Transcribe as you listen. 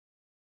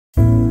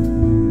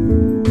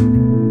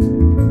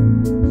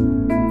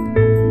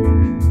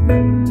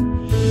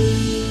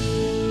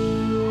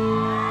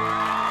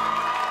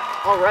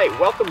right,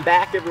 welcome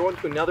back everyone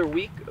to another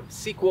week of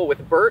SQL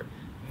with Bert.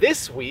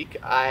 This week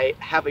I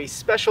have a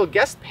special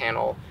guest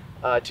panel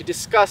to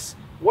discuss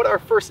what our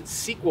first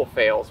SQL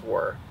fails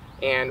were.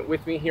 And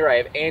with me here I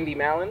have Andy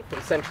Mallon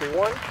from Century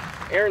One,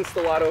 Erin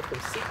Stellato from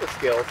SQL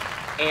Skills,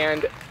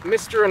 and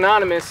Mr.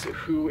 Anonymous,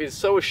 who is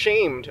so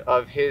ashamed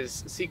of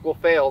his SQL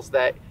fails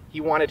that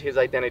he wanted his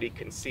identity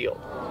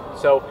concealed.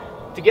 So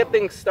to get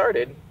things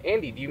started,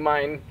 Andy, do you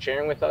mind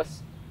sharing with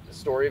us the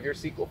story of your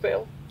SQL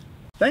fail?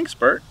 Thanks,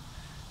 Bert.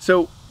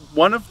 So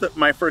one of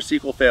my first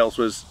SQL fails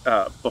was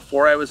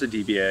before I was a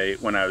DBA,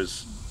 when I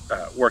was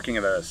working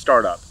at a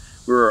startup.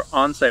 We were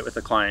on site with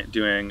a client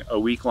doing a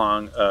week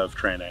long of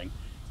training,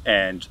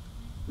 and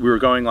we were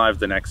going live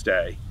the next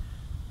day.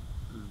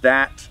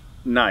 That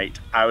night,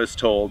 I was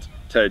told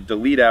to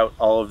delete out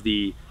all of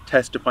the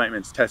test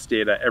appointments, test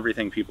data,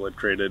 everything people had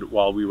created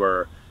while we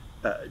were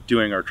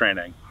doing our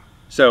training.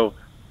 So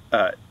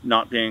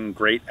not being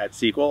great at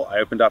SQL, I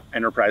opened up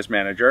Enterprise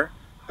Manager.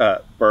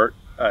 Bert,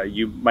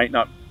 you might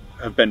not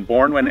have been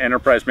born when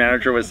Enterprise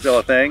Manager was still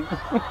a thing,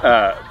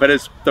 but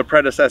it's the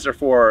predecessor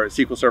for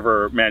SQL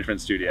Server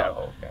Management Studio.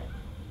 Oh, okay.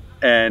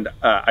 And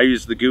I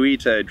used the GUI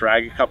to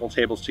drag a couple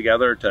tables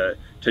together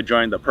to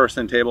join the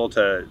person table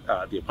to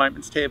the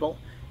appointments table,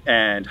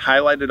 and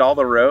highlighted all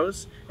the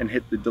rows and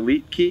hit the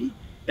delete key.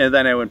 And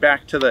then I went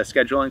back to the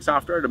scheduling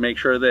software to make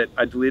sure that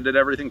I deleted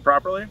everything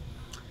properly.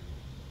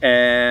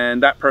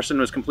 And that person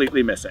was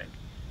completely missing.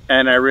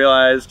 And I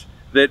realized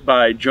that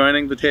by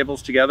joining the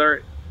tables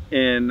together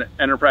in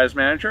Enterprise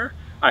Manager,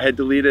 I had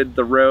deleted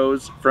the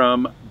rows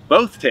from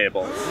both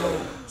tables.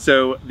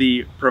 So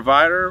the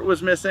provider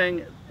was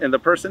missing in the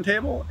person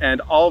table, and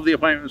all of the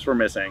appointments were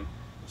missing.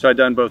 So I'd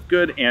done both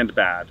good and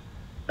bad.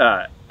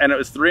 And it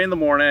was 3 in the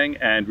morning,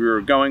 and we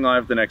were going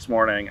live the next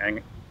morning,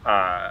 and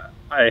I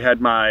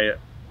had my,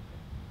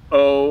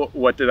 oh,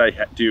 what did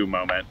I do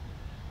moment.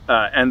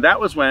 And that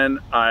was when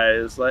I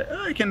was like,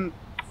 oh, I can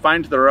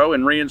find the row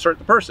and reinsert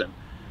the person.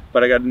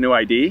 But I got a new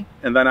ID,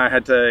 and then I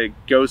had to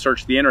go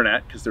search the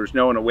internet because there was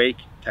no one awake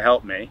to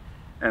help me.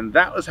 And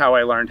that was how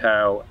I learned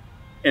how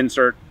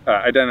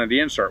identity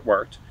insert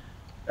worked,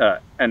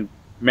 and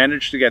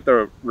managed to get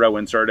the row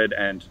inserted,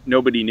 and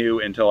nobody knew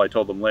until I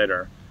told them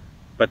later.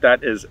 But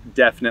that is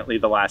definitely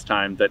the last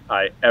time that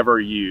I ever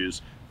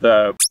use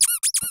the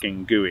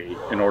GUI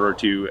in order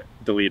to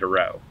delete a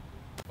row.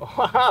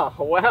 Wow,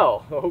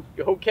 well,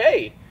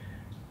 okay.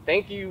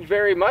 Thank you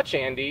very much,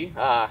 Andy.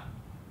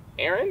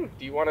 Erin,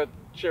 do you want to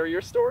share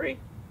your story?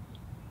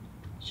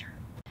 Sure.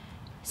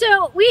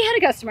 So we had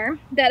a customer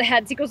that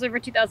had SQL Server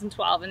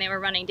 2012, and they were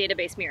running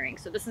database mirroring.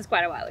 So this is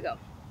quite a while ago.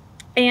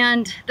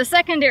 And the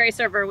secondary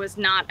server was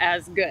not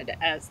as good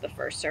as the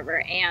first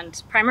server,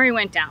 and primary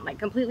went down, like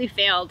completely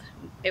failed.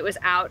 It was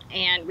out,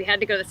 and we had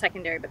to go to the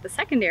secondary, but the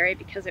secondary,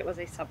 because it was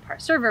a subpar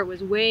server,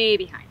 was way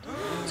behind.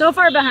 So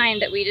far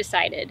behind that we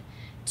decided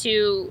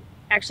to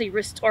actually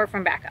restore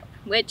from backup,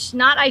 which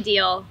not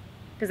ideal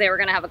because they were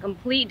going to have a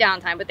complete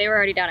downtime, but they were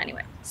already down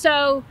anyway.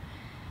 So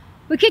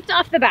we kicked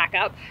off the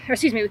backup, or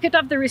excuse me, we kicked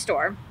off the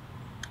restore,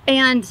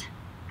 and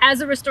as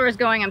the restore is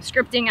going, I'm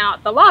scripting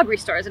out the log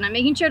restores, and I'm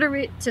making sure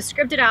to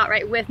script it out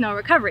right with no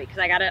recovery, because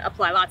I got to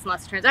apply lots and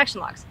lots of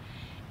transaction logs.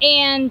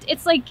 And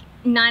it's like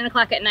 9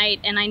 o'clock at night,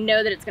 and I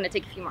know that it's going to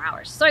take a few more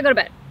hours. So I go to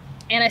bed,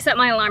 and I set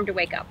my alarm to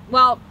wake up.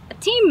 Well, a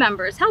team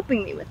member is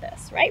helping me with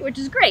this, right? Which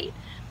is great.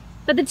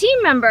 But the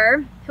team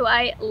member, who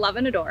I love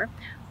and adore,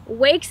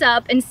 wakes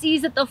up and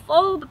sees that the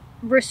full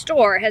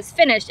restore has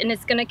finished, and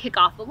it's going to kick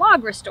off the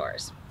log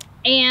restores.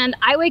 And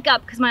I wake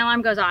up because my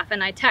alarm goes off,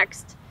 and I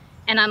text,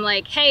 and I'm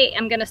like, hey,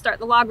 I'm going to start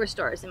the log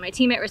restores. And my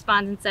teammate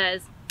responds and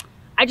says,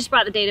 I just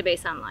brought the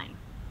database online.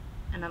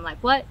 And I'm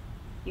like, what?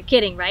 You're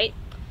kidding, right?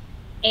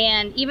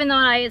 And even though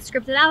I had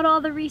scripted out all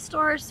the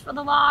restores for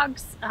the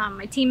logs,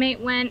 my teammate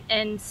went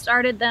and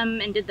started them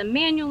and did them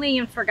manually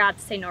and forgot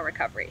to say no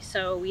recovery.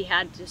 So we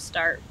had to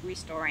start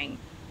restoring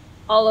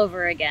all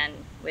over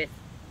again with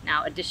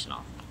now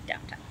additional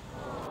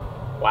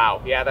downtime.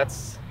 Wow, yeah, that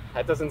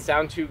doesn't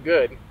sound too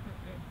good.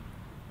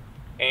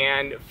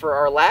 And for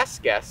our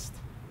last guest,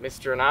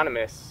 Mr.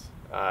 Anonymous,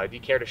 do you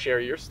care to share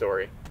your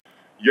story?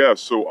 Yeah,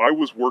 so I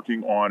was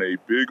working on a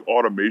big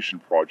automation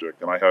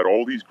project, and I had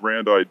all these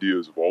grand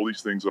ideas of all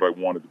these things that I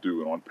wanted to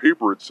do, and on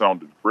paper it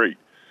sounded great.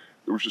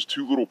 There was just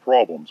 2 little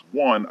problems.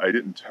 1, I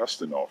didn't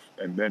test enough,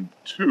 and then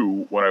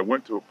 2, when I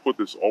went to put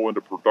this all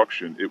into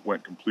production, it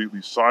went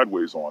completely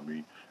sideways on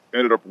me,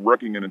 ended up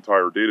wrecking an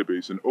entire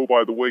database, and oh,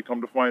 by the way,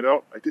 come to find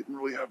out, I didn't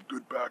really have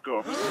good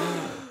backups.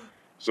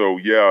 So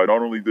yeah,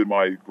 not only did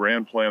my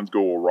grand plans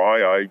go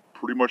awry, I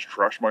pretty much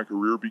trashed my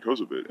career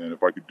because of it. And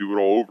if I could do it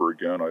all over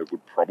again, I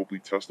would probably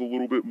test a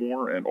little bit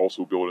more and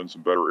also build in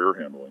some better air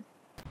handling.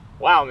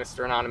 Wow,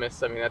 Mr.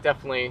 Anonymous. I mean, that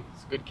definitely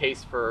is a good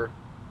case for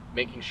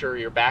making sure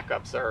your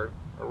backups are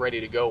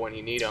ready to go when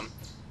you need them.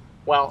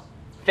 Well,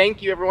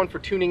 thank you everyone for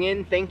tuning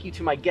in. Thank you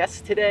to my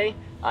guests today.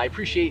 I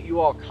appreciate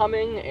you all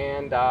coming,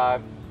 and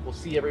we'll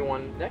see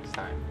everyone next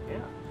time. Yeah.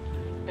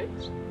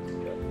 Thanks.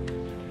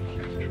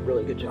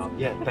 Really good job.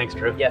 Yeah, thanks,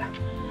 Drew. Yeah.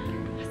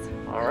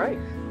 All right.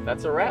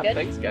 That's a wrap.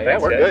 Thanks, guys. Yeah,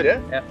 we're good,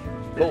 yeah. Yeah.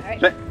 Cool.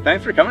 Right.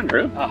 Thanks for coming,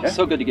 Drew. Oh, Yeah.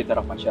 so good to get that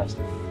off my chest.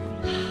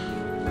 If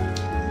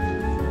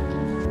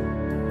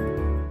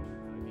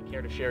you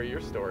care to share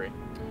your story.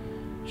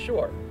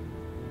 Sure.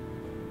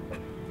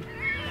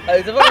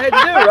 That's what I had to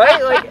do,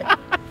 right? Like,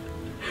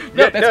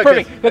 No, Yeah, that's no,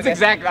 perfect. 'cause- That's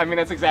exactly. I mean,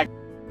 that's exactly.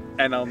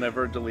 And I'll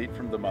never delete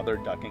from the mother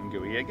ducking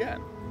GUI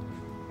again.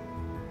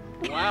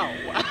 Wow.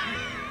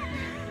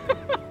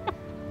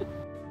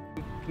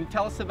 Can you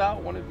tell us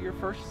about one of your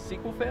first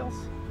SQL fails?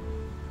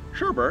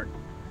 Sure, Bert.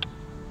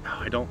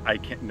 Oh, I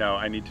can't, no,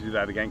 I need to do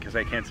that again because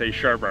I can't say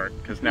sure, Bert,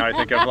 because now I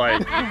think of like,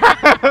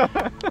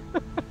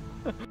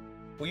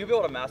 will you be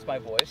able to mask my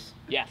voice?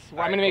 Yes. Well,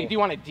 All I'm right, gonna make. cool. Do you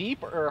want it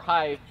deep or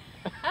high?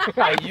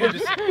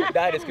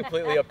 That is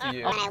completely up to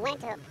you. When I went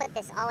to put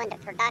this all into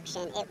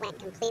production, it went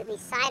completely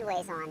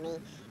sideways on me.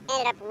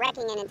 Ended up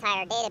wrecking an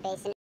entire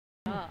database. And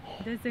Oh,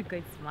 that's a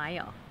good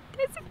smile.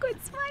 That's a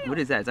good smile. What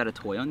is that? Is that a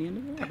toy on the end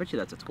of it? I bet you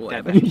that's a toy.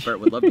 I bet you Bert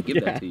would love to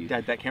give that to you.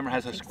 Dad, that camera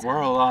has a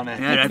squirrel on it.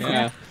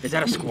 Yeah, is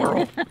that a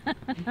squirrel?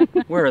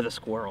 Where are the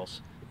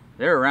squirrels?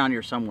 They're around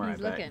here somewhere, He's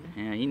I bet. looking.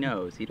 Yeah, he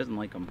knows. He doesn't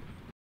like them.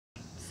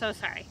 So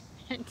sorry.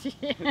 Do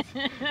you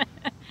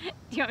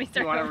want me to Do start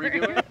you want over? to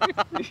redo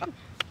it?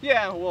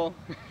 Yeah. Well.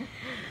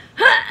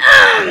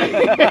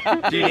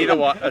 Do you need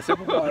a sip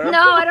of water?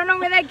 No, I don't know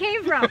where that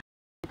came from.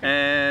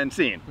 And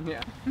scene.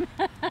 Yeah.